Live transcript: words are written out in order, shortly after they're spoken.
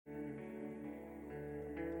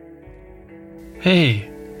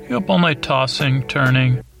Hey, you up all night tossing,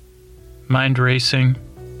 turning, mind racing,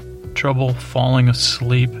 trouble falling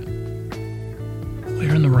asleep? Well,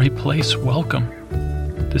 you're in the right place. Welcome.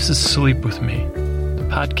 This is Sleep With Me, the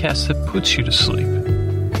podcast that puts you to sleep.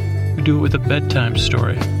 We do it with a bedtime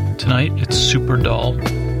story. Tonight, it's Superdull,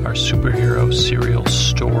 our superhero serial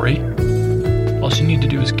story. All you need to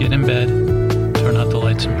do is get in bed, turn out the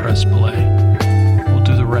lights, and press play. We'll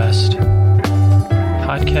do the rest.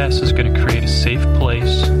 Podcast is going to create a safe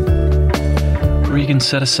place where you can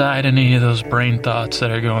set aside any of those brain thoughts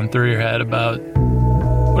that are going through your head about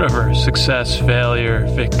whatever, success, failure,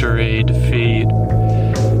 victory, defeat,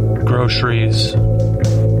 groceries,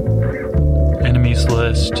 enemies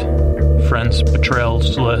list, friends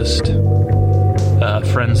betrayals list,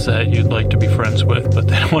 friends that you'd like to be friends with but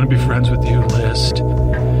they don't want to be friends with you list,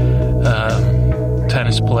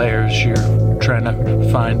 tennis players you're trying to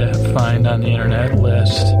find on the internet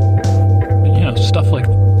list, stuff like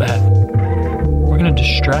that. We're going to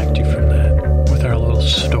distract you from that with our little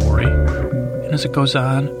story, and as it goes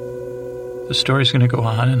on, the story's going to go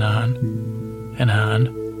on and on and on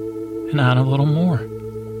and on a little more,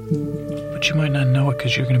 but you might not know it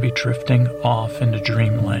because you're going to be drifting off into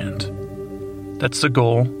dreamland. That's the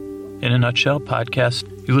goal. In a nutshell, podcast.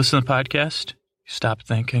 You listen to the podcast, you stop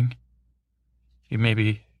thinking, you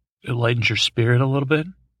maybe it lightens your spirit a little bit,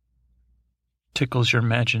 tickles your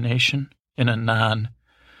imagination in a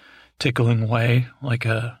non-tickling way, like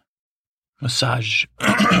a massage.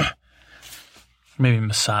 Maybe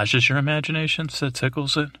massages your imagination instead of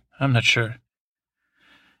tickles it. I'm not sure.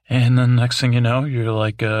 And then next thing you know, you're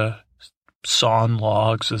like sawing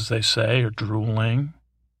logs, as they say, or drooling.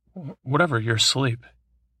 Whatever, you're asleep.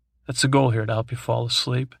 That's the goal here, to help you fall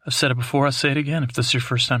asleep. I've said it before, I'll say it again. If this is your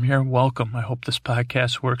first time here, welcome. I hope this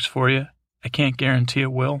podcast works for you. I can't guarantee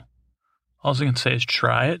it will. All I can say is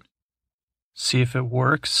try it. See if it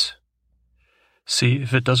works. See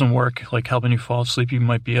if it doesn't work, like helping you fall asleep, you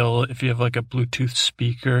might be able, if you have like a Bluetooth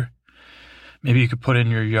speaker, maybe you could put it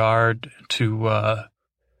in your yard to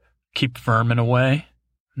keep vermin away.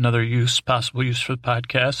 Another possible use for the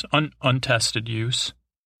podcast, untested use.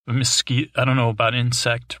 Mosquito, I don't know about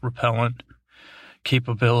insect repellent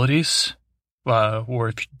capabilities, or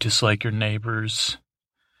if you dislike your neighbors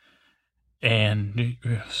and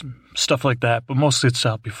stuff like that, but mostly it's to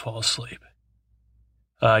help you fall asleep.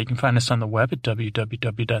 You can find us on the web at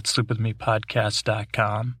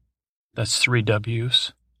www.sleepwithmepodcast.com. That's 3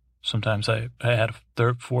 W's. Sometimes I add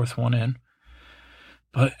a fourth one in.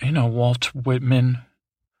 But, Walt Whitman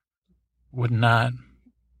wouldn't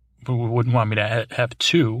want me to have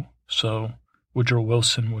 2, so Woodrow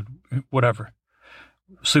Wilson would, whatever.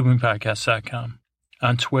 Sleepwithmepodcast.com.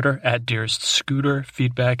 On Twitter, at Dearest Scooter.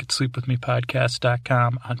 Feedback at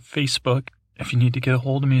sleepwithmepodcast.com. On Facebook, if you need to get a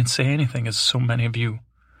hold of me and say anything, as so many of you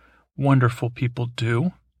wonderful people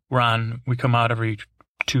do. We come out every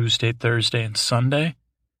Tuesday, Thursday, and Sunday.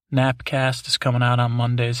 Napcast is coming out on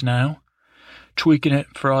Mondays now. Tweaking it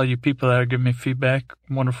for all you people that are giving me feedback,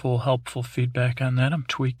 wonderful, helpful feedback on that. I'm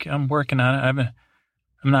working on it.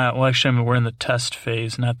 We're in the test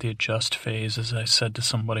phase, not the adjust phase, as I said to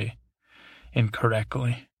somebody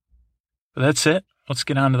incorrectly. But that's it. Let's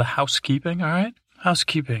get on to the housekeeping, all right?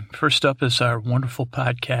 Housekeeping. First up is our wonderful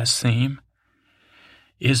podcast theme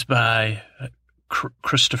is by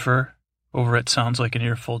Christopher over at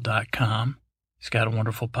soundslikeanearful.com. He's got a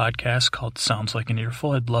wonderful podcast called Sounds Like an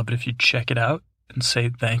Earful. I'd love it if you'd check it out and say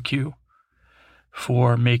thank you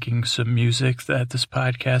for making some music that this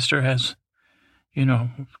podcaster has,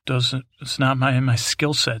 it's not my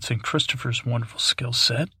skill set. It's in Christopher's wonderful skill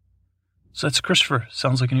set. So that's Christopher,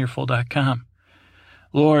 soundslikeanearful.com.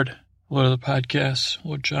 Lord of the podcast,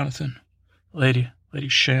 Lord Jonathan, Lady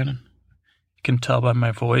Shannon. You can tell by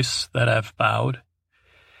my voice that I've bowed.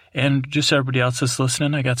 And just everybody else that's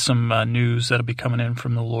listening, I got some news that'll be coming in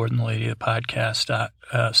from the Lord and Lady of the podcast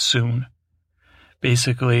soon.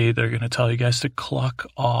 Basically, they're going to tell you guys to cluck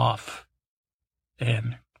off.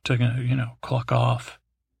 And to, cluck off.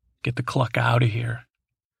 Get the cluck out of here.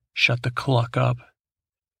 Shut the cluck up.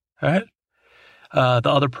 All right?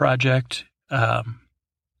 The other project, I've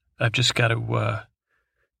just got to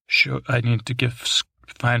I need to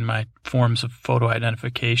find my forms of photo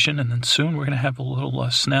identification, and then soon we're going to have a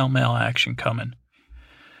little snail mail action coming.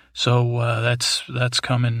 So that's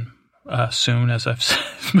coming soon, as I've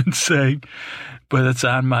been saying. But it's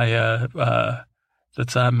on my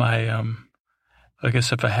I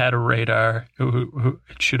guess if I had a radar,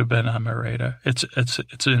 it should have been on my radar.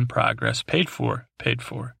 It's in progress, paid for.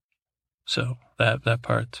 So that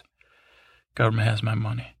part, government has my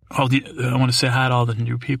money. I want to say hi to all the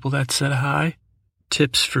new people that said hi.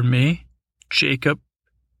 Tips for me, Jacob.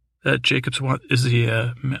 Jacob's one is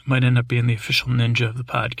the might end up being the official ninja of the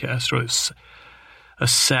podcast, or this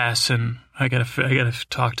assassin. I gotta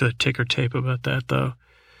talk to the ticker tape about that though.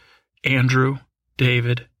 Andrew,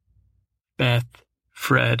 David, Beth,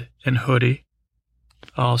 Fred, and Hoodie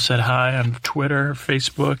all said hi on Twitter,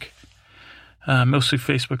 Facebook, mostly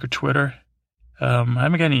Facebook or Twitter. I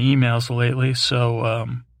haven't got any emails lately, so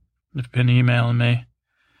you've been emailing me,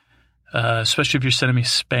 especially if you're sending me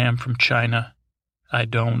spam from China. I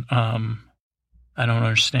don't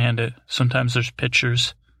understand it. Sometimes there's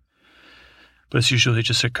pictures, but it's usually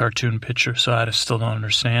just a cartoon picture, so I still don't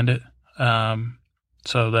understand it. So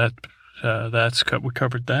we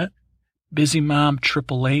covered that. Busy Mom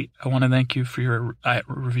 888, I want to thank you for your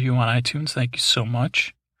review on iTunes. Thank you so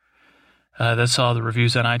much. That's all the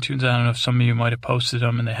reviews on iTunes. I don't know if some of you might have posted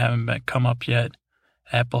them and they haven't come up yet.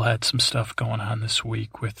 Apple had some stuff going on this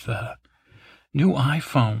week with new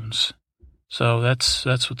iPhones. So that's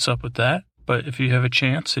what's up with that. But if you have a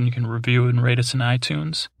chance and you can review and rate us in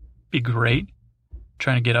iTunes, be great.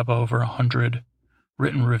 Trying to get up over 100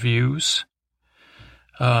 written reviews.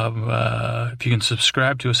 If you can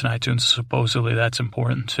subscribe to us in iTunes, supposedly that's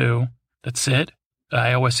important too. That's it.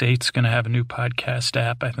 iOS 8 is going to have a new podcast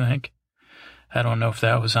app, I think. I don't know if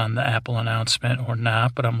that was on the Apple announcement or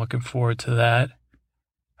not, but I'm looking forward to that.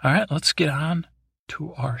 All right, let's get on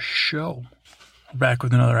to our show. We're back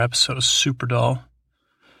with another episode of Superdull.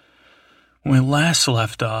 When we last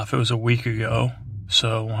left off, it was a week ago,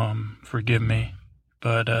 so forgive me.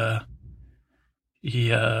 But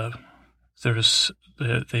they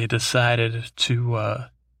decided to. I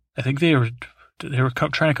think they were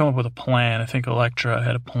trying to come up with a plan. I think Electra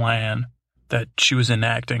had a plan that she was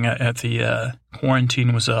enacting at the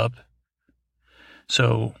quarantine was up.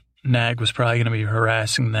 So NAG was probably going to be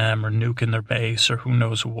harassing them or nuking their base or who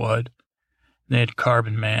knows what. They had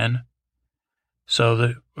Carbon Man.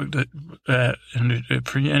 So and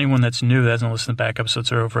for anyone that's new that hasn't listened to back episodes,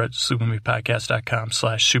 they're over at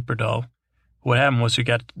sleepwithmepodcast.com/superdull. What happened was we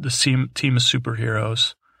got the team of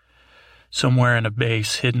superheroes somewhere in a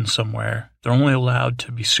base, hidden somewhere. They're only allowed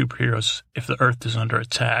to be superheroes if the Earth is under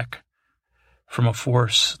attack from a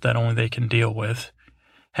force that only they can deal with.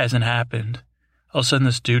 Hasn't happened. All of a sudden,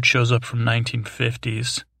 this dude shows up from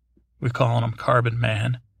 1950s. We're calling him Carbon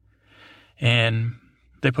Man. And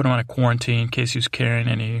they put him on a quarantine in case he was carrying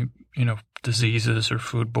any, diseases or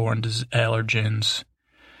foodborne allergens.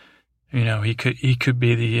 He could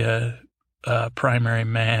be the primary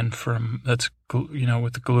man with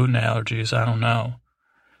the gluten allergies. I don't know.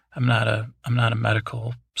 I'm not a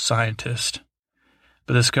medical scientist.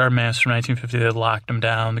 But this Carbon Man from 1950, they locked him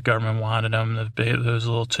down. The government wanted him. There was a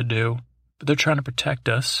little to-do. But they're trying to protect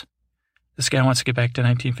us. This guy wants to get back to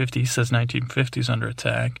 1950. He says 1950 is under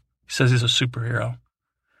attack. He says he's a superhero.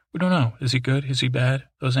 We don't know. Is he good? Is he bad?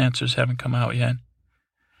 Those answers haven't come out yet.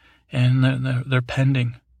 And they're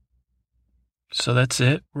pending. So that's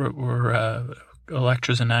it.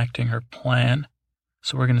 Electra's enacting her plan.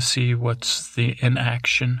 So we're going to see what's the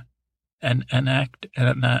inaction. And enact,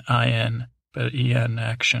 and not I-N, but E-N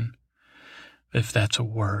action. If that's a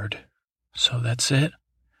word. So that's it.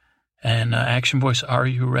 And Action Voice, are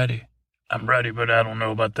you ready? I'm ready, but I don't know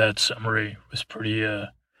about that summary. It was pretty,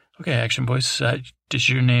 Okay, Action Voice, is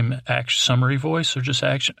your name Summary Voice or just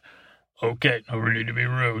Action? Okay, no need to be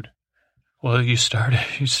rude. Well, you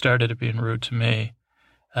started it being rude to me.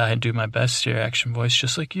 I do my best here, Action Voice,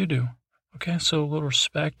 just like you do. Okay, so a little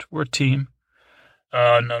respect. We're a team.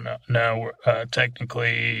 No. We're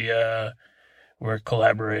technically we're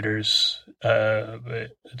collaborators.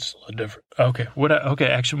 But it's a little different. Okay, okay,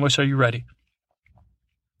 Action Voice, are you ready?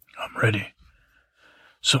 I'm ready.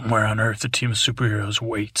 Somewhere on Earth, a team of superheroes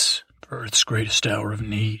waits for Earth's greatest hour of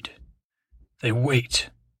need. They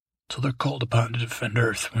wait till they're called upon to defend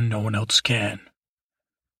Earth when no one else can.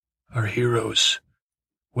 Our heroes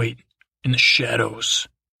wait in the shadows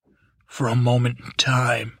for a moment in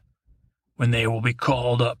time when they will be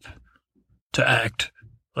called up to act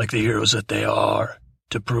like the heroes that they are,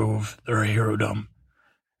 to prove their herodom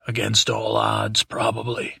against all odds,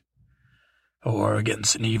 probably, or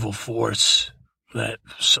against an evil force that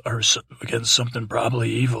are against something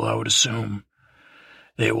probably evil, I would assume.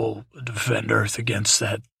 They will defend Earth against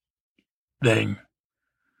that thing.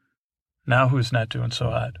 Now who's not doing so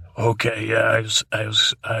hot? Okay, yeah,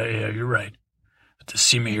 you're right. But the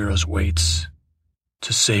team of heroes waits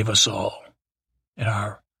to save us all in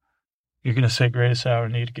our... You're going to say greatest hour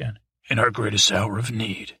of need again? In our greatest hour of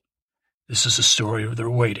need. This is the story of their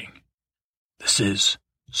waiting. This is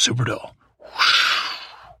Superdull.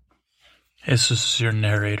 This is your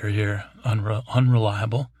narrator here,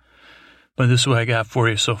 unreliable. But this is what I got for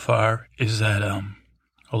you so far, is that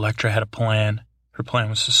Electra had a plan. Her plan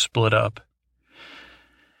was to split up.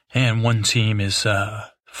 And one team is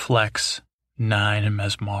Flex, 9, and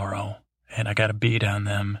Mesmaro. And I got a beat on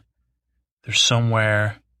them. They're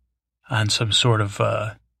somewhere on some sort of,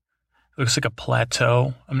 looks like a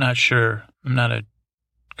plateau. I'm not sure. I'm not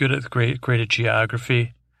good at great at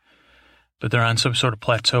geography. But they're on some sort of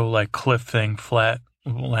plateau, like cliff thing, flat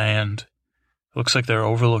land. It looks like they're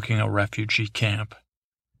overlooking a refugee camp.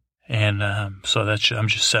 And so I'm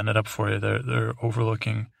just setting it up for you. They're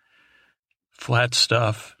overlooking flat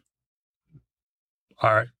stuff.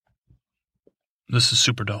 All right. This is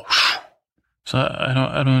Superdull. So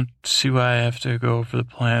I don't see why I have to go over the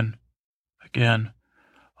plan again.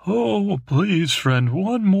 Oh, please, friend,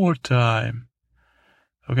 one more time.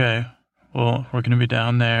 Okay. Well, we're going to be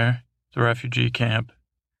down there, the refugee camp,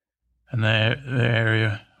 and the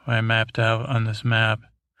area I mapped out on this map.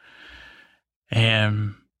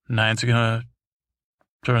 And 9's going to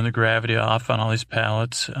turn the gravity off on all these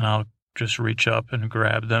pallets, and I'll just reach up and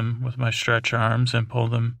grab them with my stretch arms and pull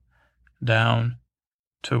them down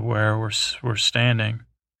to where we're standing.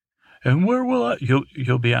 And where will I?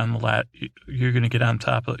 You'll be on the you're going to get on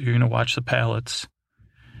top of, you're going to watch the pallets,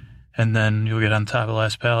 and then you'll get on top of the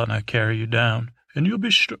last pallet, and I'll carry you down. And you'll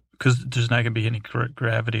be, because there's not going to be any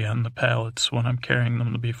gravity on the pallets when I'm carrying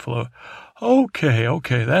them to be float.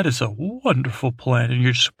 Okay, that is a wonderful plan. And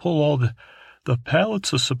you just pull all the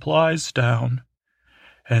pallets of supplies down,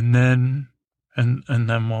 and then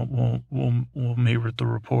we'll meet with the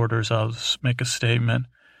reporters. I'll just make a statement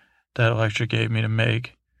that Electra gave me to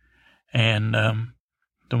make, and then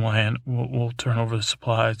we'll turn over the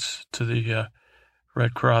supplies to the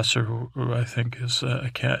Red Cross, or who I think is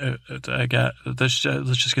let's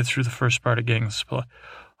just get through the first part of getting the supply.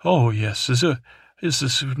 Oh yes, is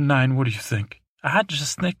this 9? What do you think? I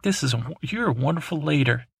just think you're a wonderful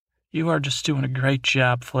leader. You are just doing a great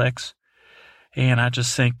job, Flex. And I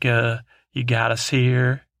just think you got us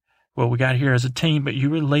here. Well, we got here as a team, but you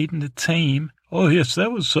were leading the team. Oh yes,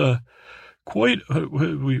 that was quite.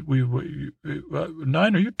 9,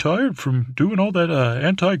 are you tired from doing all that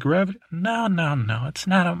anti-gravity? No. It's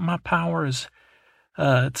not. My power is.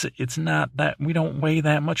 It's not that we don't weigh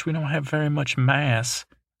that much. We don't have very much mass.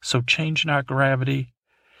 So changing our gravity,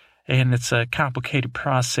 and it's a complicated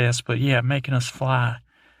process. But yeah, making us fly,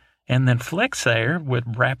 and then Flex there with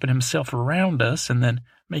wrapping himself around us, and then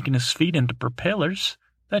making his feet into propellers.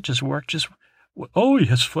 That just worked. Oh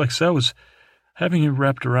yes, Flex. That was. Having you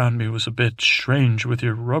wrapped around me was a bit strange with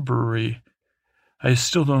your rubbery. I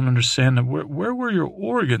still don't understand that. Where were your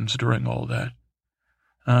organs during all that?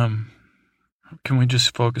 Can we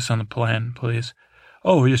just focus on the plan, please?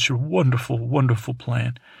 Oh, yes, your wonderful, wonderful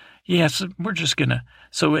plan. Yes, we're just gonna.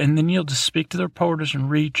 So, and then you'll just speak to the reporters and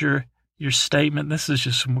read your statement. This is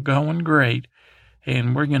just going great,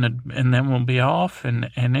 and and then we'll be off and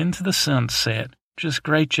into the sunset. Just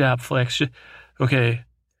great job, Flex. Okay.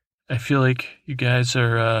 I feel like you guys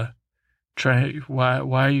are trying. Why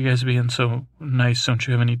are you guys being so nice? Don't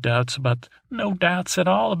you have any doubts about? No doubts at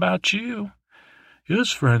all about you.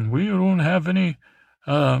 Yes, friend. We don't have any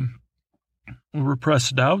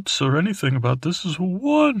repressed doubts or anything about this. Is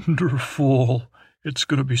wonderful. It's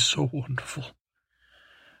going to be so wonderful.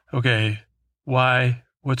 Okay. Why?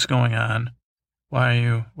 What's going on?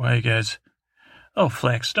 Why are you guys? Oh,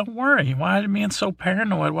 Flex, don't worry. Why are you being so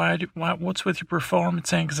paranoid? What's with your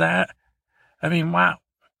performance anxiety? I mean, why?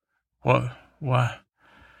 What? Why?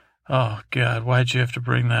 Oh, God, why'd you have to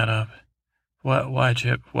bring that up? I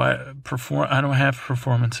don't have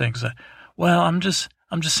performance anxiety. Well, I'm just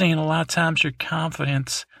saying a lot of times your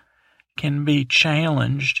confidence can be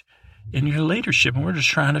challenged in your leadership, and we're just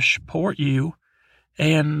trying to support you.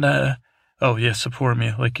 And, support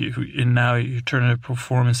me. Like and now you're turning to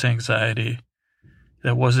performance anxiety.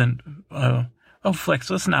 That wasn't, Flex,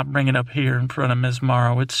 let's not bring it up here in front of Ms.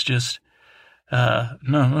 Morrow. It's just,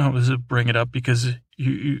 bring it up because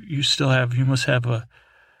you must have a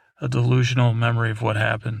delusional memory of what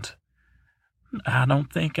happened. I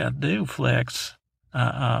don't think I do, Flex.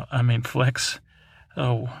 Flex,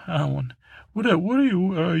 what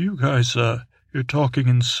are you guys, you're talking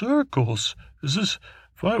in circles. Is this,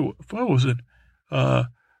 if I wasn't,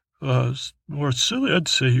 more silly, I'd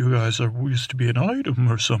say you guys used to be an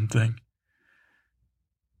item or something.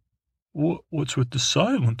 What's with the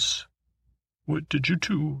silence? What did you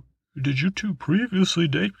two previously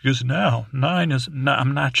date? Because now 9 is not,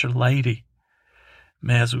 I'm not your lady.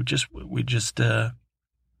 Ms.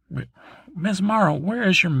 Ms. Morrow, where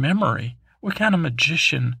is your memory? What kind of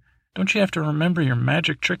magician? Don't you have to remember your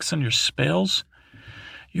magic tricks and your spells?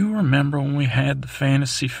 You remember when we had the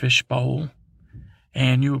fantasy fishbowl,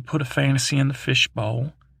 and you would put a fantasy in the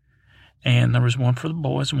fishbowl, and there was one for the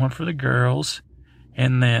boys and one for the girls,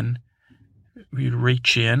 and then you'd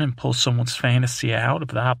reach in and pull someone's fantasy out of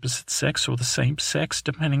the opposite sex or the same sex,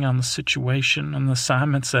 depending on the situation and the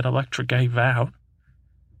assignments that Electra gave out.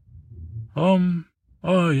 Oh,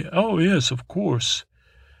 yes, of course.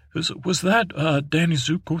 Was that Danny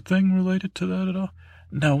Zuko thing related to that at all?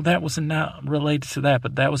 No, that was not related to that,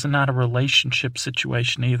 but that was not a relationship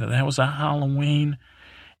situation either. That was a Halloween,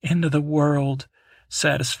 end of the world,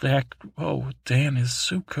 Oh, Danny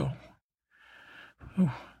Zuko.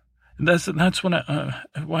 Ooh. That's when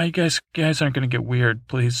why you guys aren't going to get weird,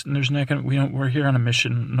 please. There's not going we're here on a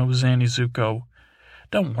mission. No Danny Zuko.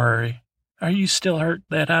 Don't worry. Are you still hurt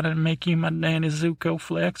that I didn't make you my Danny Zuko,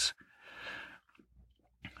 Flex?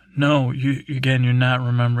 No, you're not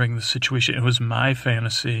remembering the situation. It was my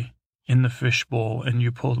fantasy in the fishbowl, and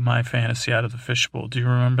you pulled my fantasy out of the fishbowl. Do you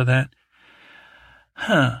remember that?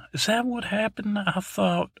 Is that what happened? I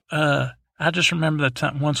thought, I just remember that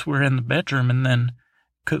time once we were in the bedroom, and then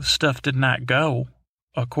stuff did not go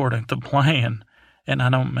according to plan. And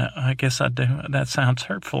I guess I do. That sounds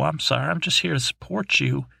hurtful. I'm sorry. I'm just here to support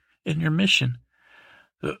you in your mission.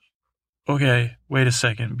 Okay, wait a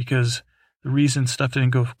second, because the reason stuff didn't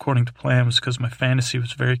go according to plan was because my fantasy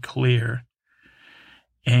was very clear.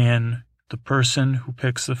 And the person who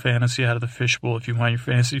picks the fantasy out of the fishbowl, if you want your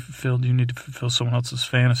fantasy fulfilled, you need to fulfill someone else's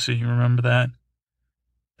fantasy. You remember that?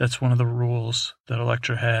 That's one of the rules that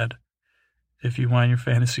Electra had. If you want your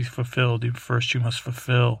fantasy fulfilled, first you must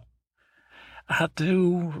fulfill. I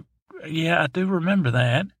do remember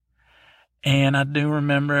that. And I do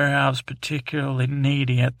remember I was particularly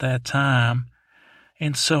needy at that time.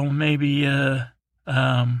 And so maybe, what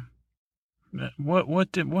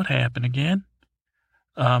happened again?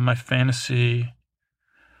 My fantasy,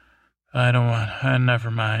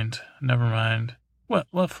 never mind.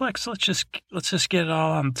 Well, Flex, let's just get it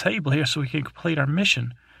all on the table here so we can complete our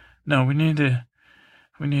mission. No, we need to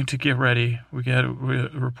get ready.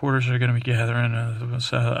 Reporters are going to be gathering in an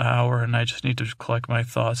hour, and I just need to collect my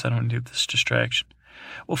thoughts. I don't need this distraction.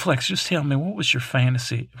 Well, Flex, just tell me, what was your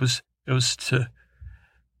fantasy? It was to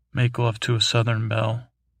make love to a Southern belle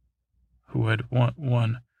who had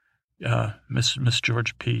won Miss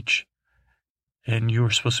Georgia Peach, and you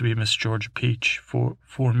were supposed to be Miss Georgia Peach for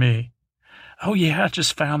me. Oh yeah, I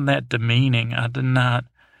just found that demeaning. I did not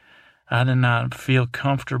feel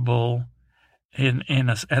comfortable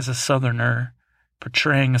as a Southerner,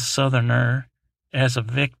 portraying a Southerner as a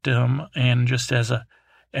victim and just as a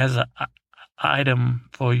item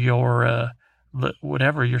for your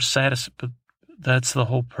whatever your status. But that's the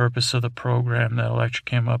whole purpose of the program that Electra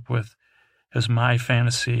came up with. Is my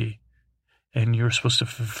fantasy, and you were supposed to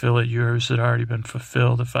fulfill it. Yours had already been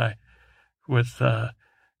fulfilled.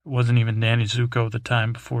 Wasn't even Danny Zuko the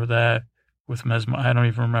time before that with Mesmo. I don't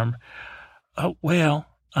even remember. Oh well,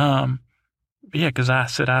 yeah, because I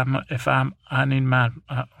said I need my.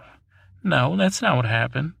 No, that's not what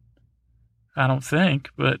happened. I don't think,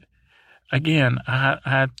 but again,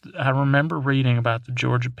 I remember reading about the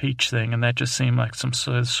Georgia Peach thing, and that just seemed like some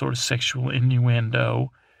sort of sexual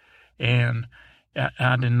innuendo, and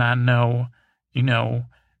I did not know,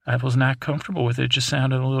 I was not comfortable with it. It just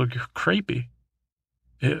sounded a little creepy.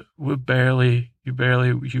 You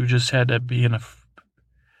just had to be in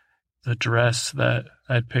the dress that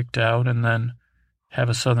I'd picked out and then have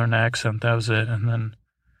a Southern accent. That was it. And then,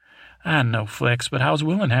 I don't know, Flex, but I was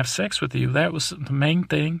willing to have sex with you. That was the main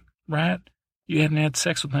thing, right? You hadn't had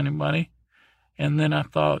sex with anybody. And then I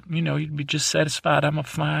thought, you'd be just satisfied. I'm a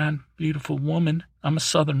fine, beautiful woman. I'm a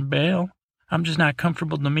Southern belle. I'm just not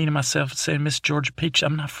comfortable demeaning myself and saying, Miss Georgia Peach.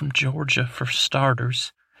 I'm not from Georgia, for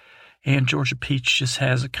starters. And Georgia Peach just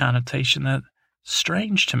has a connotation that's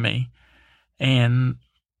strange to me. And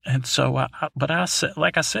so, I said,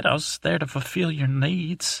 like I said, I was there to fulfill your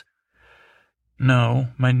needs. No,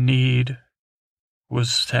 my need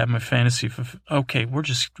was to have my fantasy fulfilled. Okay, we're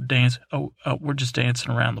just dancing. We're just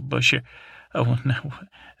dancing around the bush here. Oh, no,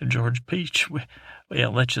 Georgia Peach. Yeah,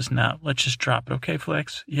 let's just drop it. Okay,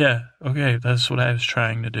 Flex? Yeah, okay, that's what I was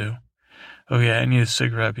trying to do. Okay, I need a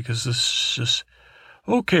cigarette because this is just...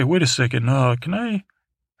 Okay, wait a second. I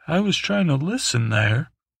was trying to listen there.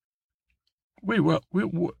 Wait,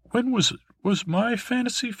 when was my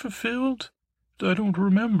fantasy fulfilled? I don't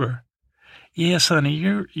remember. Yes, honey,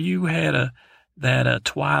 you had that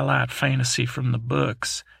Twilight fantasy from the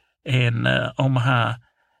books, and Omaha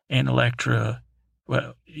and Electra.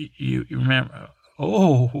 Well, you remember?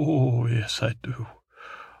 Oh, yes, I do.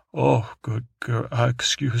 Oh, good girl.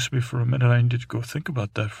 Excuse me for a minute. I need to go think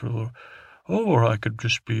about that for a little. Or I could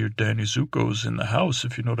just be your Danny Zuko's in the house,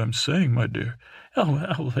 if you know what I'm saying, my dear.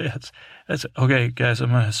 Oh, that's okay, guys.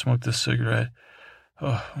 I'm gonna smoke this cigarette.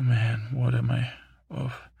 Oh man, what am I?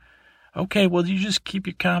 Oh. Okay, well, you just keep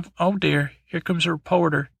your Oh dear, here comes a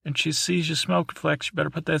reporter, and she sees you smoking, Flex. You better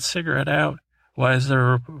put that cigarette out. Why is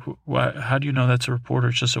there? Why? How do you know that's a reporter?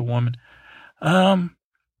 It's just a woman. Um.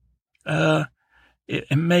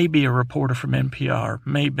 It may be a reporter from NPR.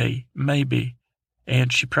 Maybe.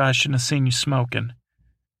 And she probably shouldn't have seen you smoking.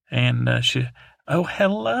 And oh,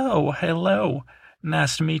 hello.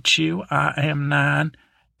 Nice to meet you. I am Nine.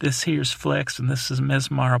 This here's Flex, and this is Ms.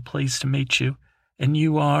 Mara. Pleased to meet you. And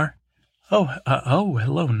you are?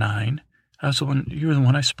 Hello, Nine. You were the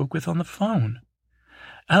one I spoke with on the phone.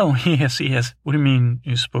 Oh, yes. What do you mean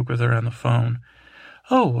you spoke with her on the phone?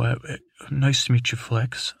 Oh, nice to meet you,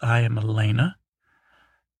 Flex. I am Elena.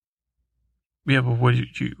 Yeah, but what do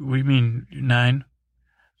you mean, Nine?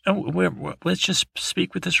 Oh, let's just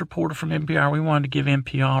speak with this reporter from NPR. We wanted to give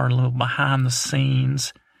NPR a little behind the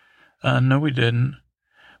scenes. No, we didn't.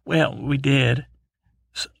 Well, we did.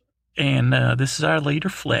 And this is our leader,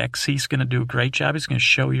 Flex. He's going to do a great job. He's going to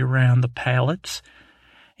show you around the pallets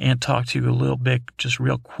and talk to you a little bit, just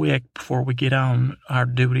real quick, before we get on our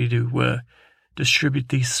duty to distribute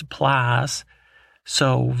these supplies.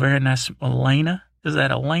 So, very nice, Elena. Is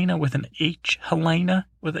that Elena with an H? Helena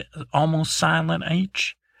with an almost silent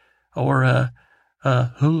H? Or,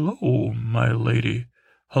 hello, my lady,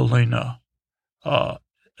 Helena.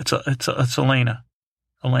 It's Elena.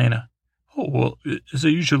 Elena. Oh, well, is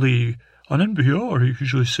it usually, on NPR, you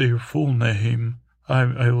usually say your full name.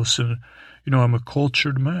 I listen, I'm a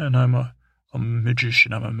cultured man. I'm a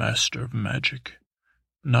magician. I'm a master of magic.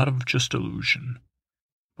 Not of just illusion,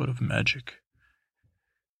 but of magic.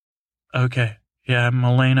 Okay. Yeah, I'm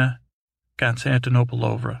Elena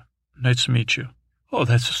Konstantinopoulovna. Nice to meet you. Oh,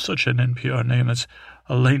 that's such an NPR name. That's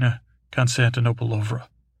Elena Konstantinopoulovna.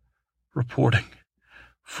 Reporting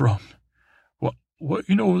from... What?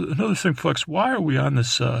 Another thing, Flex, why are we on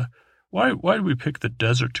this... Why do we pick the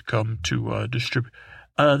desert to come to distribute...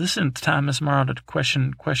 This isn't the time, Ms. Morrow, to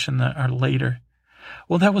question that are later.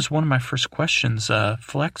 Well, that was one of my first questions.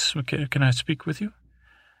 Flex, can I speak with you?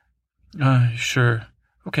 Sure.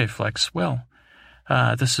 Okay, Flex. Well...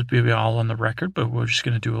 this would be all on the record, but we're just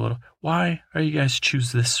going to do a little. Why are you guys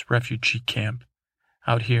choose this refugee camp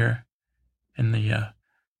out here in the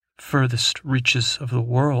furthest reaches of the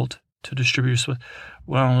world to distribute?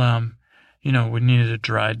 Well, we needed a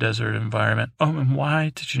dry desert environment. Oh, and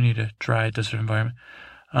why did you need a dry desert environment?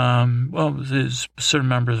 Well, there's certain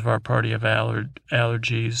members of our party have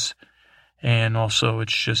allergies. And also,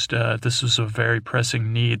 it's just, this was a very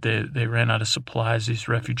pressing need. They ran out of supplies. These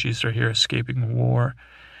refugees are here escaping war,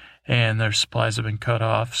 and their supplies have been cut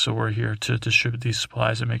off. So we're here to distribute these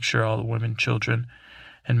supplies and make sure all the women, children,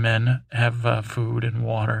 and men have food and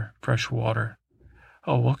water, fresh water.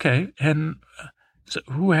 Oh, okay. And so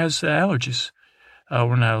who has the allergies?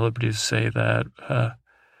 We're not at liberty to say that.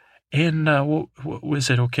 Was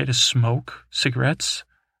it okay to smoke cigarettes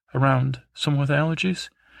around someone with allergies?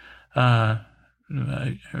 That's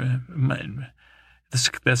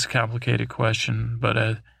a complicated question, but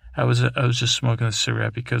I was just smoking a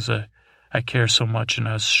cigarette because I care so much and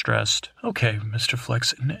I was stressed. Okay, Mr.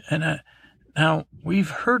 Flex, and now we've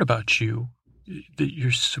heard about your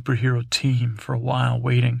superhero team for a while,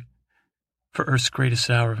 waiting for Earth's greatest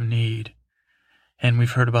hour of need, and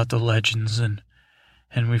we've heard about the legends and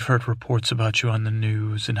we've heard reports about you on the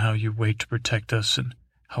news and how you wait to protect us and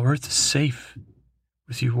how Earth is safe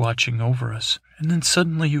with you watching over us, and then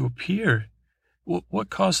suddenly you appear. What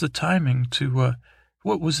caused the timing to,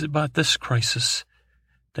 what was it about this crisis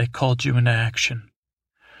that called you into action?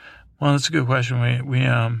 Well, that's a good question.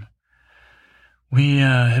 We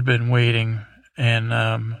had been waiting, and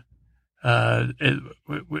we're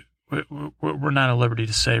not at liberty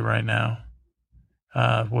to say right now.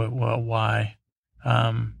 Why? We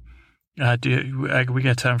got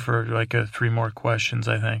time for like 3 more questions,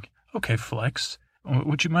 I think. Okay, Flex.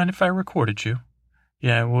 Would you mind if I recorded you?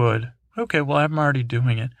 Yeah, I would. Okay, well, I'm already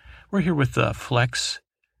doing it. We're here with Flex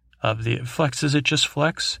of the... Flex, is it just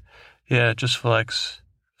Flex? Yeah, just Flex.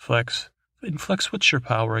 Flex. And Flex, what's your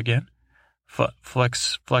power again?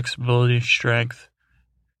 Flexibility, strength,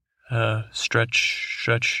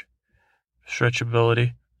 stretchability.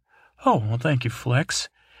 Oh, well, thank you, Flex.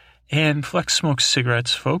 And Flex smokes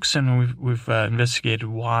cigarettes, folks, and we've investigated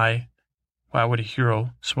why would a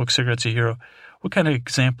hero smoke cigarettes, a hero. What kind of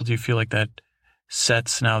example do you feel like that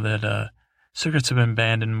sets now that cigarettes have been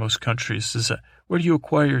banned in most countries? Where do you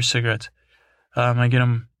acquire your cigarettes? I get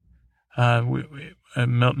them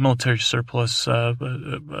military surplus,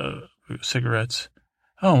 cigarettes.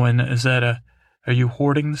 Oh, and is that are you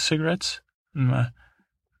hoarding the cigarettes?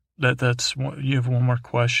 That's you have one more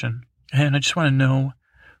question. And I just want to know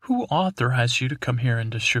who authorized you to come here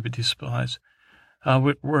and distribute these supplies.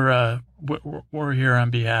 We're here on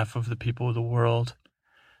behalf of the people of the world,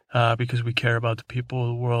 because we care about the people of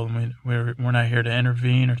the world, and we're not here to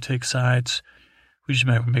intervene or take sides. We just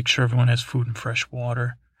make sure everyone has food and fresh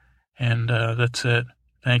water, and that's it.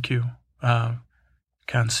 Thank you, Helena,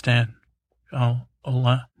 Constantin.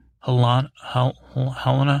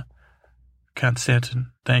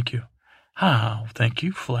 Thank you. Oh, thank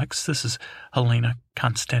you, Flex. This is Helena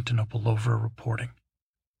Constantinople reporting.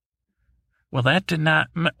 Well, that did not.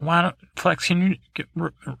 Why don't Flex? Can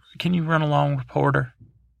you run along, reporter?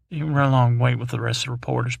 You can run along, wait with the rest of the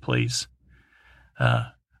reporters, please.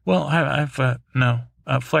 Well, I've no.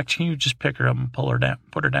 Flex, can you just pick her up and pull her down,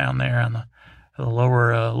 put her down there on the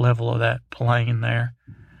lower level of that plane there?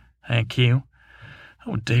 Thank you.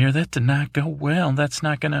 Oh dear, that did not go well. That's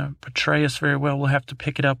not going to portray us very well. We'll have to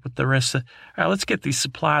pick it up with the rest of. All right, let's get these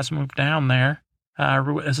supplies moved down there.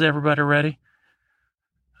 Is everybody ready?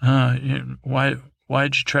 Why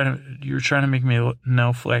did you were trying to make me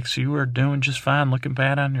no, Flex? You were doing just fine, looking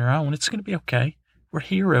bad on your own. It's going to be okay. We're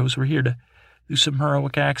heroes. We're here to do some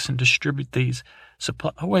heroic acts and distribute these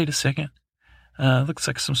supplies. Oh, wait a second. Looks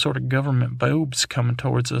like some sort of government boobs coming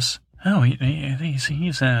towards us. Oh,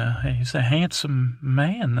 he's a handsome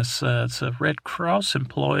man. It's a Red Cross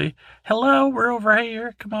employee. Hello, we're over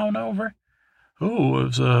here. Come on over. Oh,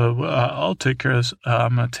 I'll take care of this.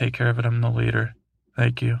 I'm going to take care of it. I'm the leader.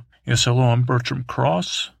 Thank you. Yes, hello, I'm Bertram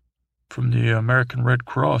Cross from the American Red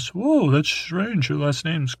Cross. Whoa, that's strange. Your last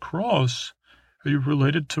name's Cross. Are you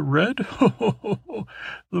related to Red? The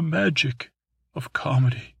magic of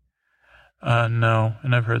comedy. No,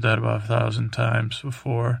 and I've heard that about 1,000 times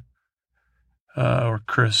before. Or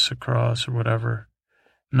Chris Cross or whatever.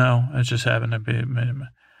 No, it just happened to be,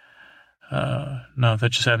 no,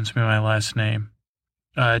 that just happens to be my last name.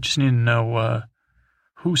 I just need to know,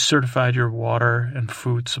 who certified your water and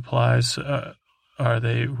food supplies? Who are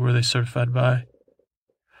they certified by?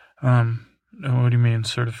 What do you mean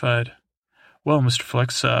certified? Well, Mr.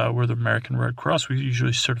 Flex, we're the American Red Cross. We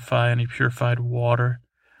usually certify any purified water,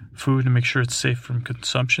 food to make sure it's safe from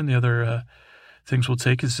consumption. The other things we'll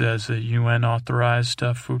take is as a UN authorized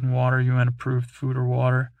food and water, UN approved food or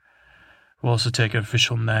water. We'll also take an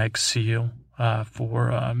official NAG seal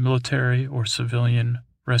for military or civilian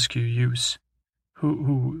rescue use.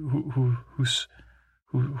 Who's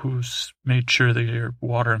made sure that your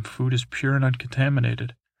water and food is pure and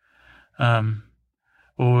uncontaminated? Well,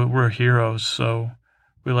 we're heroes, so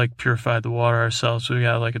we like purified the water ourselves. So we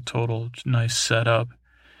got like a total nice setup,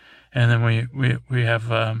 and then we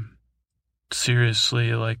have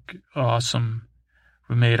seriously like awesome.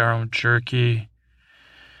 We made our own jerky,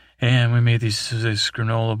 and we made these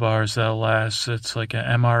granola bars that'll last. It's like an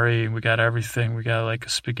MRE. We got everything. We got like a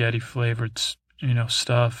spaghetti flavored,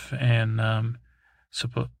 stuff. And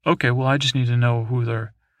okay. Well, I just need to know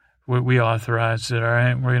we authorized it. All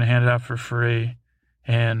right, we're gonna hand it out for free.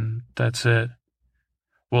 And that's it.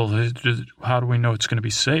 Well, how do we know it's going to be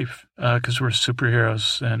safe? Because we're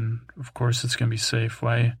superheroes, and of course it's going to be safe.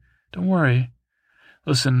 Why? Don't worry.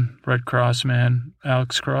 Listen, Red Cross man,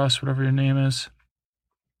 Alex Cross, whatever your name is.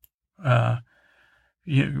 We're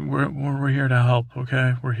here to help.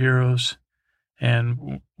 Okay, we're heroes,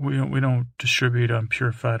 and we don't distribute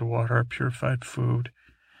unpurified water or purified food.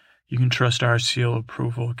 You can trust our seal of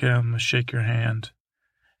approval. Okay, I'm gonna shake your hand.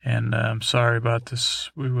 And I'm sorry about this.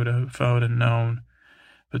 We would have, if I would have known.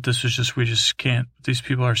 But this was we just can't. These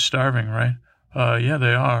people are starving, right? Yeah,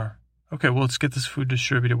 they are. Okay, well, let's get this food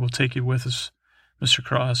distributed. We'll take you with us, Mr.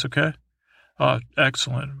 Cross, okay?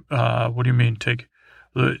 Excellent. What do you mean,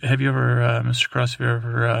 have you ever, Mr. Cross, have you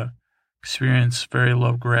ever experienced very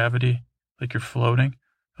low gravity, like you're floating?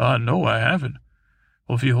 No, I haven't.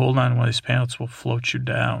 Well, if you hold on to one of these pallets, we'll float you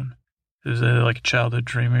down. Is that like a childhood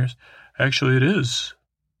dream of yours? Actually, it is.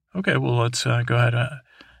 Okay, well, let's go ahead.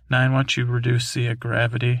 9, why don't you reduce the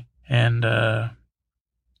gravity, and I'm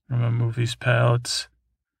going to move these pallets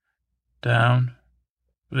down,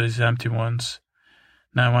 these empty ones.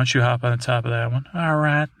 9, why don't you hop on the top of that one? All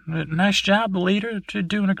right. Nice job, leader. You're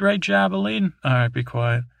doing a great job of leading. All right, be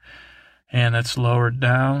quiet. And that's lowered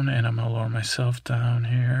down, and I'm going to lower myself down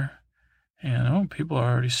here. And, people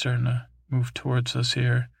are already starting to move towards us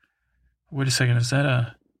here. Wait a second, is that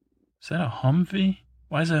a Humvee?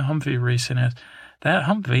 Why is that Humvee racing at us? That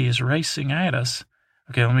Humvee is racing at us.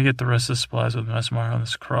 Okay, let me get the rest of the supplies with Mesmer on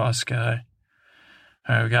this Cross guy.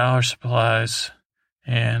 All right, we got all our supplies,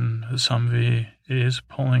 and this Humvee is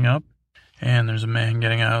pulling up. And there's a man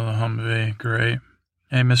getting out of the Humvee. Great.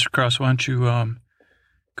 Hey, Mr. Cross, why don't you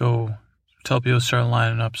go tell people to start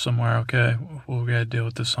lining up somewhere, okay? We gotta deal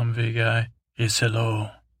with this Humvee guy. Yes, hello.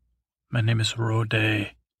 My name is Rode.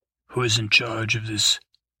 Who is in charge of this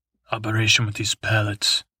operation with these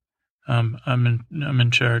pallets? I'm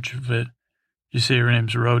in charge of it. You say your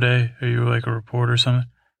name's Rode? Are you like a reporter or something?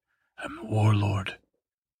 I'm a warlord.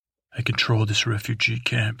 I control this refugee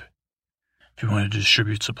camp. If you want to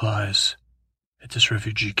distribute supplies at this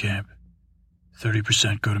refugee camp,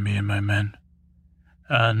 30% go to me and my men.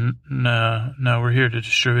 No, we're here to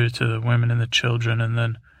distribute it to the women and the children, and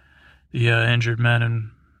then the injured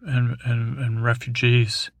men and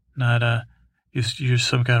refugees. Not you're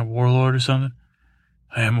some kind of warlord or something.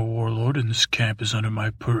 I am a warlord, and this camp is under my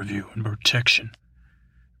purview and protection,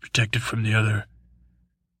 protected from the other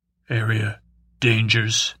area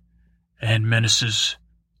dangers and menaces,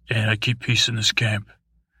 and I keep peace in this camp.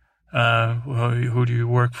 Well, who do you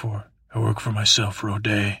work for? I work for myself, Rode.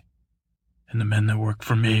 And the men that work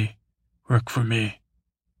for me.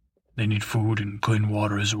 They need food and clean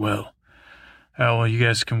water as well. Oh, well, you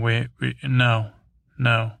guys can wait. No.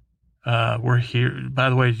 We're here. By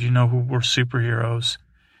the way, do you know who we're superheroes?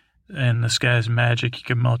 And this guy's magic. He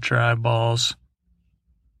can melt your eyeballs.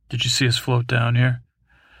 Did you see us float down here?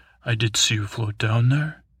 I did see you float down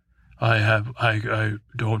there. I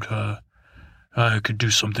could do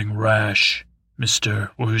something rash.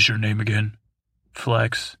 Mister, what was your name again?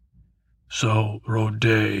 Flex. So, Rode.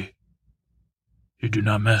 You do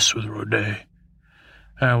not mess with Rode.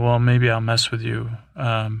 Well, maybe I'll mess with you.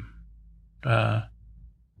 But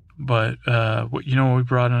we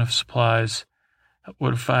brought enough supplies.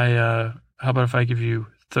 What if how about if I give you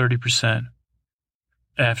 30%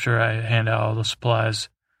 after I hand out all the supplies?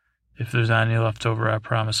 If there's any left over, I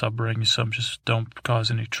promise I'll bring you some. Just don't cause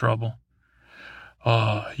any trouble.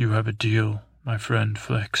 You have a deal, my friend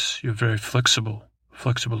Flex. You're very flexible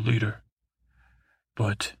leader.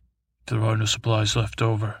 But if there are no supplies left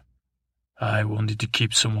over, I will need to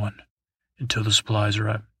keep someone until the supplies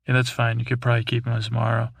arrive. Yeah, that's fine. You could probably keep him as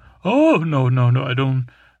Morrow. Oh, no, I don't.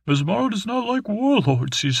 Mesmaro does not like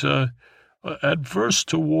warlords. He's adverse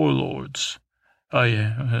to warlords. Oh,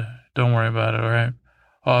 yeah. Don't worry about it, all right?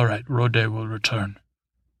 All right, Rode will return.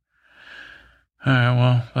 All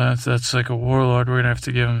right, well, that's like a warlord. We're going to have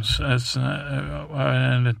to give him... I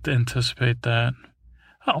didn't anticipate that.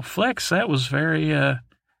 Oh, Flex, that was very...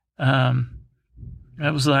 that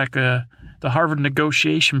was like the Harvard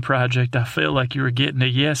negotiation project. I feel like you were getting a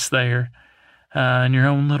yes there in your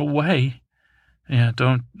own little way. Yeah,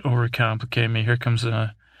 don't overcomplicate me. Here comes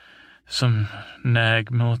some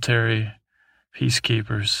nag military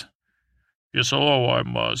peacekeepers. Yes, hello,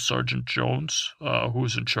 I'm Sergeant Jones.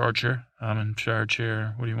 Who's in charge here? I'm in charge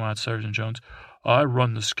here. What do you want, Sergeant Jones? I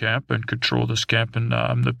run this camp and control this camp, and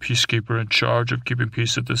I'm the peacekeeper in charge of keeping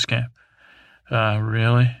peace at this camp.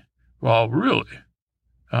 Really? Well, really?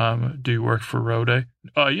 Do you work for Rode?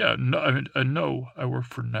 Yeah, no, I work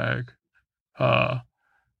for NAG. I'm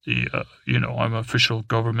official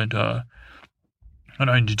government, and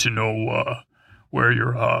I need to know, where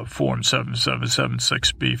your, Form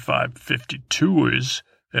 7776B552 is,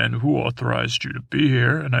 and who authorized you to be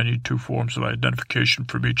here, and I need 2 forms of identification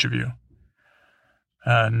from each of you.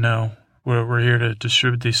 No. We're here to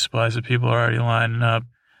distribute these supplies that people are already lining up.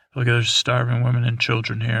 Look, there's starving women and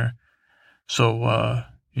children here. So, I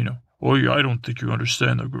don't think you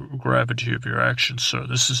understand the gravity of your actions, sir.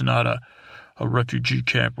 This is not a refugee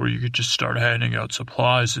camp where you could just start handing out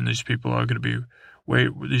supplies and these people are going to be,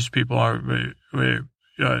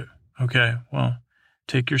 okay, well,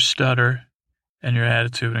 take your stutter and your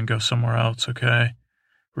attitude and go somewhere else, okay?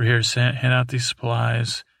 We're here to hand out these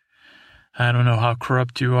supplies. I don't know how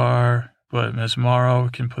corrupt you are, but Ms. Morrow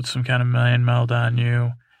can put some kind of mind meld on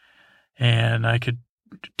you, and I could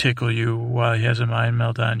tickle you while he has a mind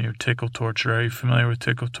meld on you. Tickle torture. Are you familiar with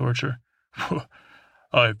tickle torture?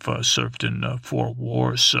 I've served in 4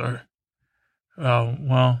 wars, sir. Oh,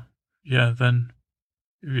 well, yeah, then,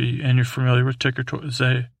 and you're familiar with tickle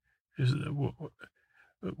torture? Is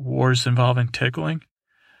wars involving tickling?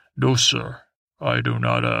 No, sir. I do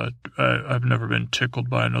not, I've never been tickled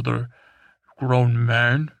by another grown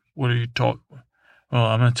man. What are you talking? Well,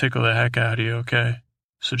 I'm going to tickle the heck out of you, okay?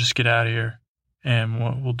 So just get out of here,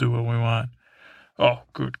 and we'll do what we want. Oh,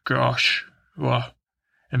 good gosh. Well,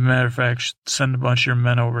 as a matter of fact, send a bunch of your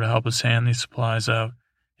men over to help us hand these supplies out.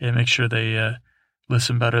 Yeah, make sure they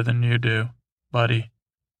listen better than you do, buddy.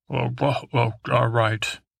 Well, all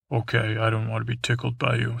right. Okay, I don't want to be tickled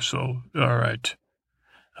by you, so all right.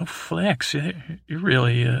 Oh, Flex, you're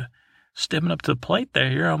really stepping up to the plate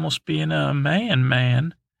there. You're almost being a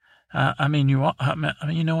man. I mean, you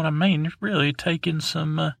know what I mean? You're really taking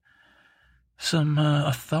some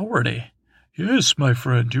authority. Yes, my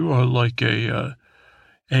friend, you are like you're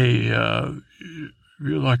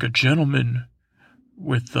like a gentleman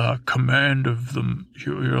with command of the.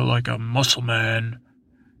 You're like a muscle man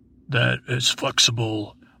that is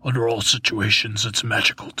flexible under all situations. It's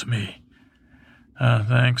magical to me.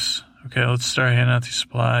 Thanks. Okay, let's start handing out these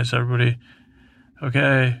supplies. Everybody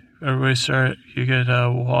start. You get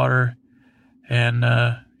water and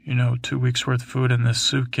 2 weeks worth of food in this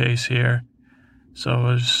suitcase here. So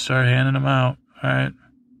we'll just start handing them out. All right.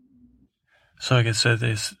 So like I said,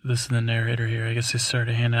 this is the narrator here. I guess they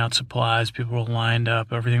started handing out supplies. People were lined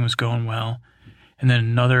up. Everything was going well. And then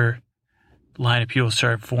another line of people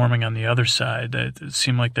started forming on the other side. That it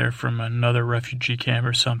seemed like they're from another refugee camp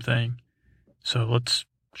or something. So let's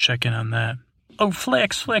check in on that. Oh,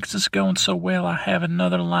 Flex, this is going so well. I have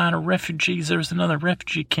another line of refugees. There's another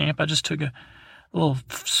refugee camp. I just took a little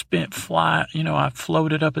spent flight. I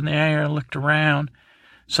floated up in the air and looked around.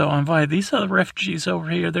 So I invited these other refugees over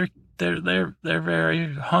here. They're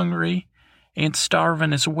very hungry and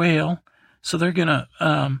starving as well. So they're gonna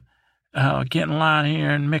get in line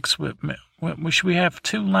here and mix with me. Should we have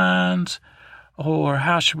 2 lines, or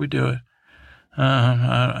how should we do it?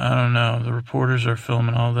 I don't know. The reporters are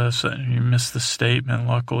filming all this. You missed the statement,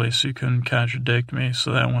 luckily, so you couldn't contradict me.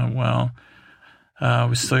 So that went well.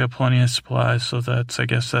 We still got plenty of supplies, so I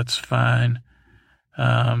guess that's fine.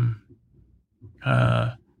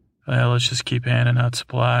 Let's just keep handing out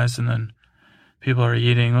supplies, and then people are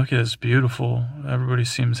eating. Look at this, beautiful. Everybody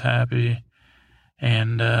seems happy.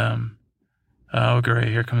 And, great,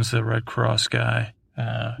 here comes the Red Cross guy.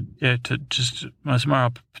 Tomorrow,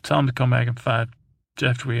 tell him to come back in 5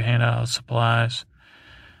 after we hand out supplies.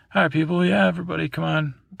 All right, people, everybody, come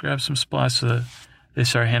on, grab some supplies. So they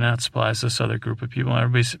start handing out supplies to this other group of people.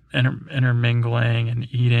 Everybody's intermingling and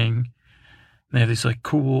eating. And they have these,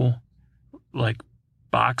 cool,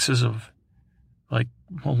 boxes of, a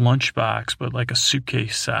lunch box, but a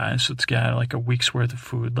suitcase size. So it's got, a week's worth of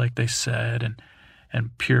food, like they said,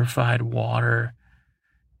 and purified water.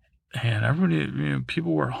 And everybody,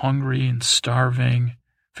 people were hungry and starving.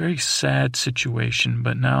 Very sad situation.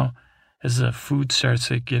 But now, as the food starts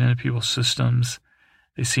to get into people's systems,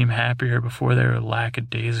 they seem happier. Before they were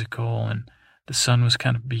lackadaisical, and the sun was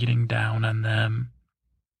kind of beating down on them.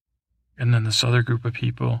 And then this other group of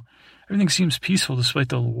people, everything seems peaceful despite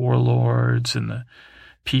the warlords and the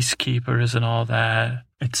peacekeepers and all that.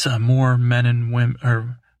 It's more men and women,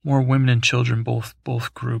 or more women and children,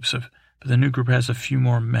 both groups of. But the new group has a few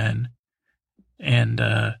more men. And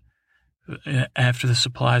after the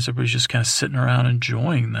supplies, everybody's just kind of sitting around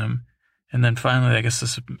enjoying them. And then finally, I guess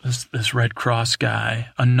this Red Cross guy,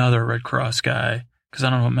 another Red Cross guy, because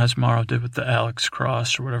I don't know what Mesmaro did with the Alex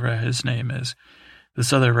Cross or whatever his name is.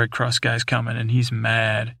 This other Red Cross guy's coming, and he's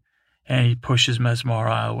mad. And he pushes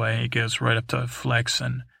Mesmaro out of the way. He goes right up to Flex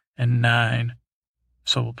and 9.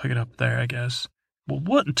 So we'll pick it up there, I guess. Well,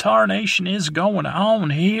 what in tarnation is going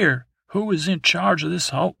on here? Who is in charge of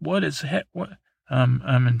this? What is it? What?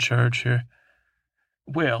 I'm in charge here.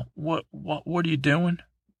 Well, what are you doing?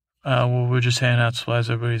 Well, we're just handing out supplies.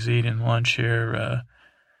 Everybody's eating lunch here.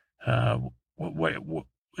 Wait,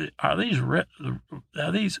 are these?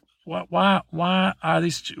 Why are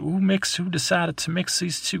these? Who decided to mix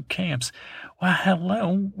these 2 camps? Why,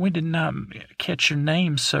 hello. We did not catch your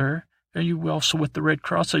name, sir. Are you also with the Red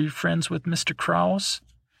Cross? Are you friends with Mr. Cross?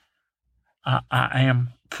 I am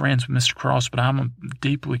friends with Mr. Cross, but I'm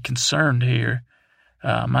deeply concerned here.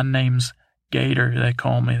 My name's Gator. They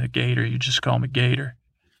call me the Gator. You just call me Gator.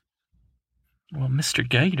 Well, Mr.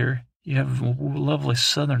 Gator, you have a lovely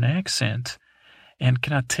southern accent. And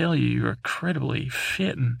can I tell you, you're incredibly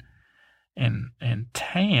fit and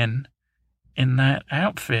tan in that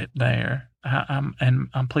outfit there.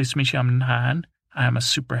 I'm pleased to meet you. I'm 9. I'm a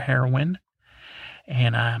super heroine.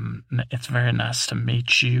 And it's very nice to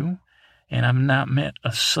meet you. And I've not met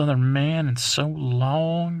a southern man in so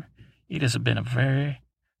long. It has been a very,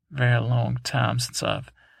 very long time since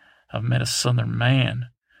I've met a southern man.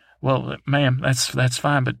 Well, ma'am, that's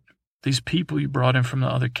fine, but these people you brought in from the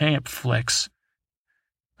other camp, Flex,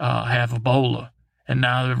 have Ebola, and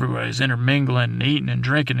now everybody's intermingling and eating and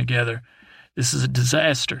drinking together. This is a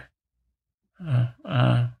disaster.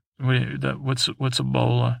 What's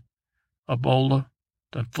Ebola? Ebola,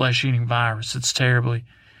 the flesh-eating virus. It's terribly.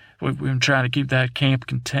 We've been trying to keep that camp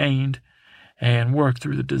contained and work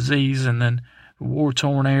through the disease. And then the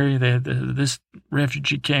war-torn area, this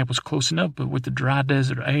refugee camp was close enough, but with the dry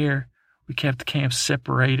desert air, we kept the camp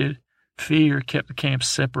separated. Fear kept the camp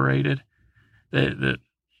separated.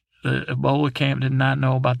 the Ebola camp did not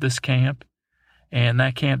know about this camp, and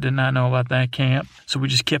that camp did not know about that camp. So we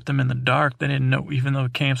just kept them in the dark. They didn't know, even though the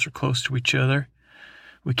camps were close to each other.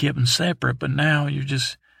 We kept them separate, but now you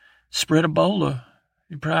just spread Ebola.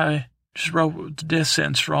 You probably just wrote the death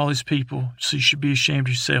sentence for all these people, so you should be ashamed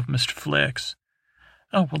of yourself, Mr. Flex.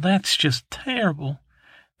 Oh, well, that's just terrible.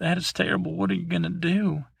 That is terrible. What are you going to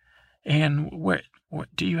do? And what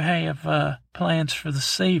do you have plans for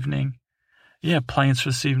this evening? Yeah, plans for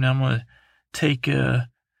this evening. I'm going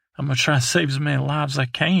to try to save as many lives as I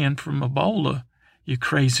can from Ebola. You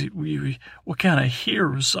crazy. What kind of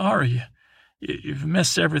heroes are you? You've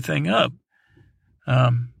messed everything up.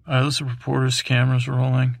 All right, those are reporters' cameras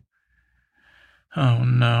rolling. Oh,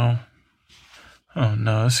 no. Oh,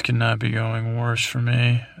 no, this cannot be going worse for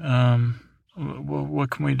me.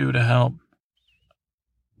 What can we do to help?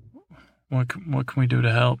 What can we do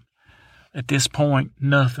to help? At this point,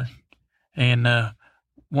 nothing. And the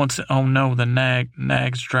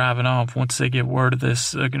nag's driving off. Once they get word of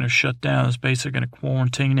this, they're going to shut down this base. They're going to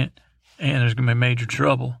quarantine it, and there's going to be major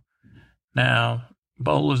trouble. Now,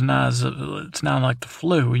 Ebola's it's not like the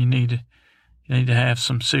flu. You need to have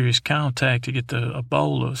some serious contact to get the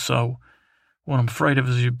Ebola. So what I'm afraid of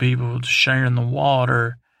is you people sharing the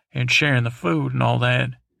water and sharing the food and all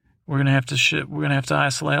that. We're gonna have to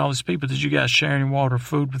isolate all these people. Did you guys share any water or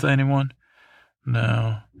food with anyone?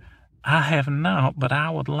 No, I have not, but I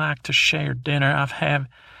would like to share dinner.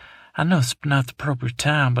 I know it's not the appropriate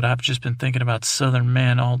time, but I've just been thinking about Southern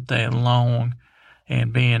men all day long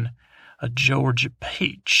and being a Georgia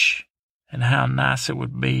peach and how nice it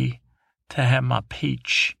would be to have my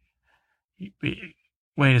peach.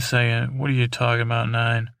 Wait a second. What are you talking about,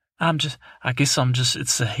 Nine? It's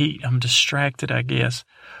the heat. I'm distracted, I guess.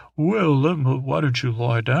 Well, why don't you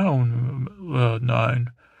lie down,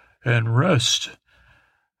 Nine, and rest?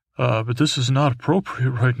 But this is not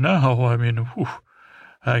appropriate right now. I mean,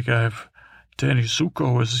 Danny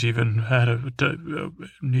Zuko has even had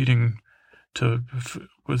needing to,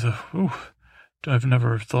 I've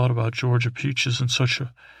never thought about Georgia peaches in such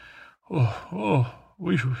a, all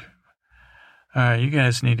right, you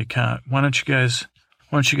guys need to count. Why don't you guys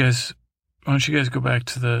go back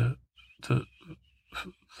to the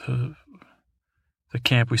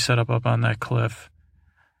camp we set up on that cliff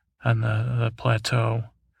on the plateau.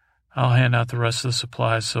 I'll hand out the rest of the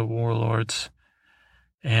supplies to the warlords,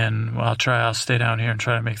 and I'll stay down here and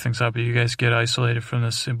try to make things up. But you guys get isolated from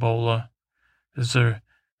this Ebola.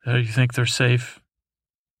 You think they're safe,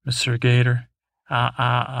 Mr. Gator?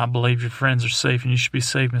 I believe your friends are safe, and you should be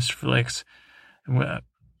safe, Mr. Flex.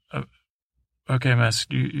 Okay,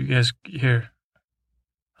 Mask, you guys here.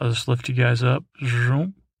 I'll just lift you guys up,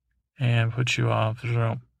 and put you off.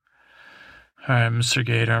 All right, Mr.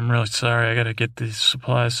 Gator, I'm really sorry. I got to get these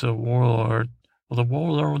supplies to the warlord. Well, the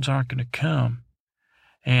warlords aren't going to come,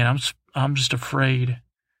 and I'm just afraid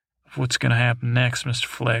of what's going to happen next, Mr.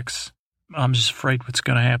 Flex. I'm just afraid what's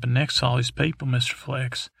going to happen next to all these people, Mr.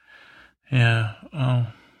 Flex. Yeah,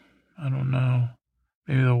 I don't know.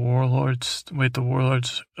 Maybe the warlords,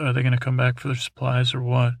 are they going to come back for their supplies or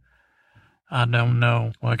what? I don't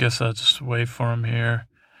know. Well, I guess I'll just wait for them here.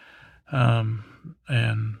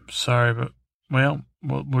 And sorry, but,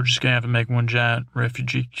 we're just going to have to make one giant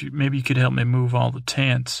refugee. Maybe you could help me move all the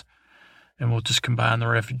tents, and we'll just combine the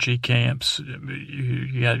refugee camps.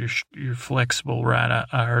 You got you're flexible, right?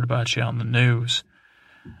 I heard about you on the news.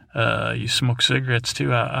 You smoke cigarettes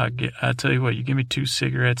too. I tell you what, you give me 2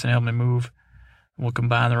 cigarettes and help me move. We'll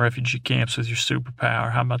combine the refugee camps with your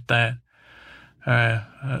superpower. How about that? All right,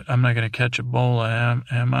 I'm not going to catch Ebola,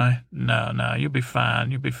 am I? No, you'll be fine.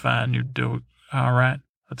 You'll be fine. You do it. All right,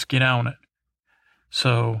 let's get on it.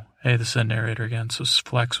 So, hey, this is the narrator again. So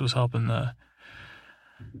Flex was helping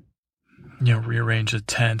rearrange the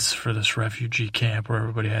tents for this refugee camp where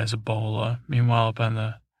everybody has Ebola. Meanwhile, up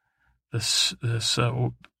on this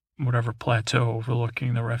whatever plateau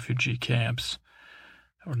overlooking the refugee camps,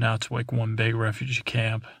 or now it's like one big refugee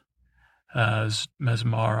camp, is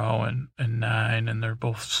Mesmaro and Nine, and they're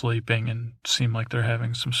both sleeping and seem like they're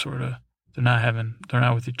having some sort of, they're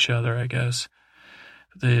not with each other, I guess.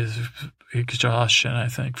 There's exhaustion, I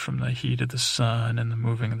think, from the heat of the sun and the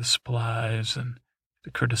moving of the supplies and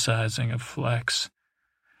the criticizing of Flex.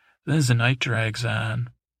 Then as the night drags on,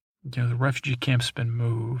 the refugee camp's been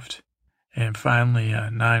moved, and finally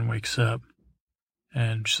Nine wakes up,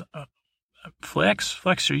 and just,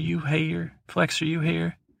 Flex, are you here? Flex, are you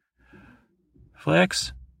here?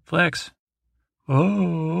 Flex.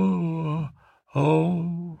 Oh,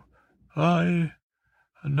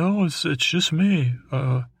 no, it's just me.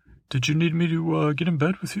 Did you need me to get in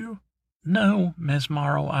bed with you? No,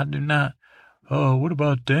 Mesmaro, I do not. What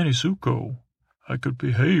about Danny Zuko? I could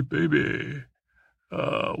be, hey, baby.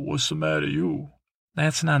 What's the matter, you?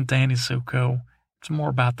 That's not Danny Zuko. It's more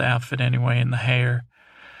about the outfit anyway and the hair.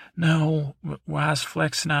 No, why is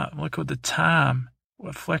Flex not? Look at the time.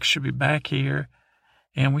 Well, Flex should be back here,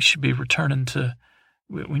 and we should be returning to.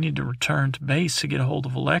 We need to return to base to get a hold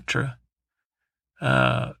of Elektra.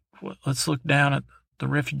 Let's look down at the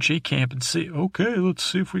refugee camp and see. Okay, let's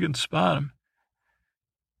see if we can spot him.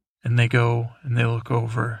 And they go and they look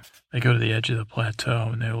over. They go to the edge of the plateau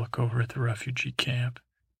and they look over at the refugee camp.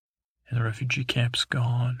 And the refugee camp's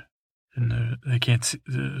gone. And they can't see,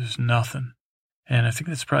 there's nothing. And I think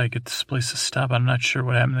that's probably a good place to stop. I'm not sure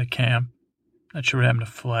what happened to the camp. Not sure what happened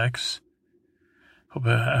to Flex.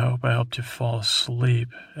 I hope I helped you fall asleep,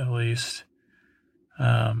 at least.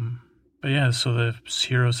 But yeah, so the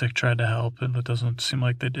heroes that tried to help, and it doesn't seem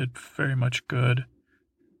like they did very much good.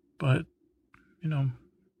 But,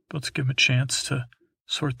 let's give them a chance to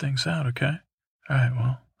sort things out, okay? All right,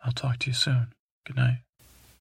 well, I'll talk to you soon. Good night.